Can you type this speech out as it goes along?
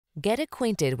Get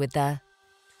acquainted with the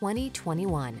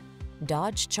 2021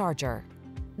 Dodge Charger.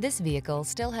 This vehicle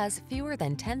still has fewer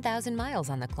than 10,000 miles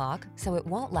on the clock, so it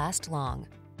won't last long.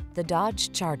 The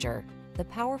Dodge Charger, the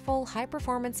powerful,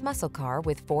 high-performance muscle car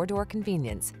with four-door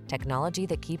convenience, technology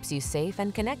that keeps you safe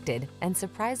and connected, and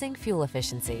surprising fuel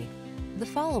efficiency. The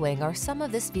following are some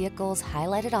of this vehicle's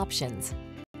highlighted options: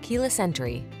 keyless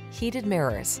entry, heated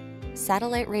mirrors,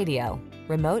 satellite radio,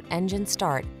 remote engine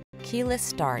start, keyless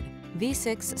start,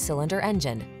 V6 cylinder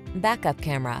engine, backup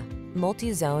camera,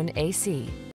 multi-zone AC,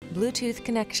 Bluetooth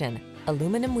connection,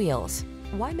 aluminum wheels.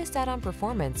 Why miss out on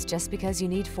performance just because you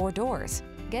need four doors?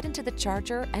 Get into the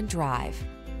Charger and drive.